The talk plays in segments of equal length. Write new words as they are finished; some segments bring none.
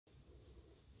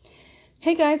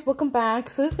Hey guys, welcome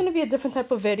back. So this is going to be a different type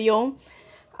of video.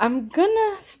 I'm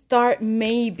gonna start,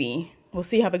 maybe, we'll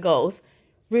see how it goes,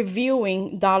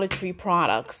 reviewing Dollar Tree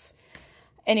products.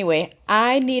 Anyway,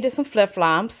 I needed some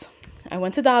flip-flops. I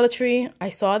went to Dollar Tree. I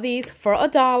saw these for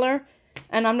 $1.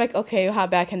 And I'm like, okay, how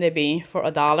bad can they be for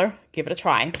 $1? Give it a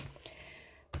try.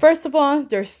 First of all,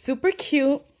 they're super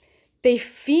cute. They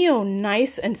feel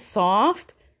nice and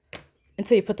soft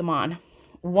until you put them on.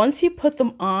 Once you put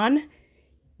them on,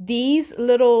 these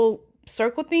little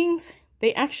circle things,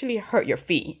 they actually hurt your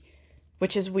feet,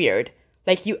 which is weird.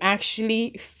 Like you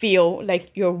actually feel like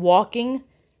you're walking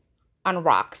on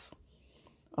rocks.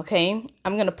 Okay,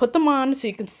 I'm gonna put them on so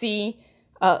you can see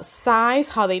size,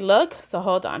 how they look. So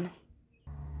hold on.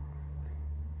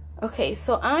 Okay,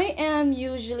 so I am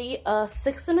usually a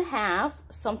 6.5,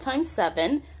 sometimes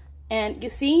 7. And you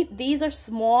see, these are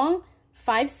small,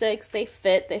 5'6",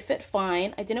 they fit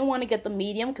fine. I didn't want to get the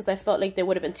medium because I felt like they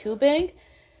would have been too big.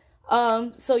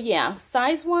 So yeah,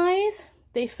 size-wise,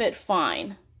 they fit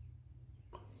fine.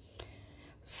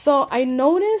 So I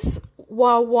noticed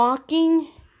while walking,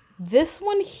 this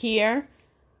one here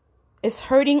is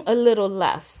hurting a little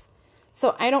less.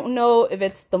 So I don't know if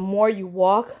it's the more you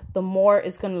walk, the more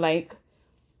it's gonna like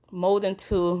mold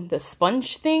into the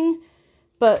sponge thing.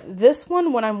 But this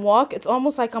one, when I'm it's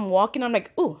almost like I'm walking, I'm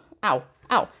like, ooh, ow,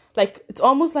 ow. Like, it's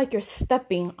almost like you're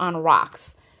stepping on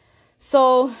rocks.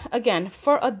 So, again,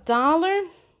 for $1,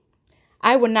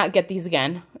 I would not get these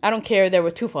again. I don't care if there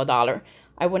were 2 for $1.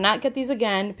 I would not get these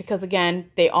again because,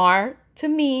 again, they are, to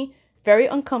me, very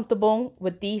uncomfortable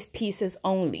with these pieces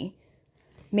only.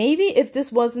 Maybe if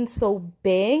this wasn't so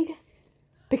big,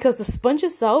 because the sponge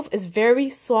itself is very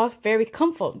soft, very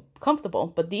comfortable.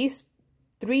 But these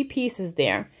 3 pieces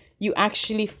there, you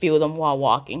actually feel them while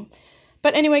walking.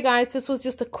 But anyway, guys, this was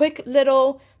just a quick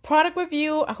little product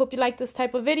review. I hope you like this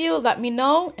type of video. Let me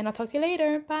know, and I'll talk to you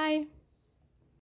later. Bye.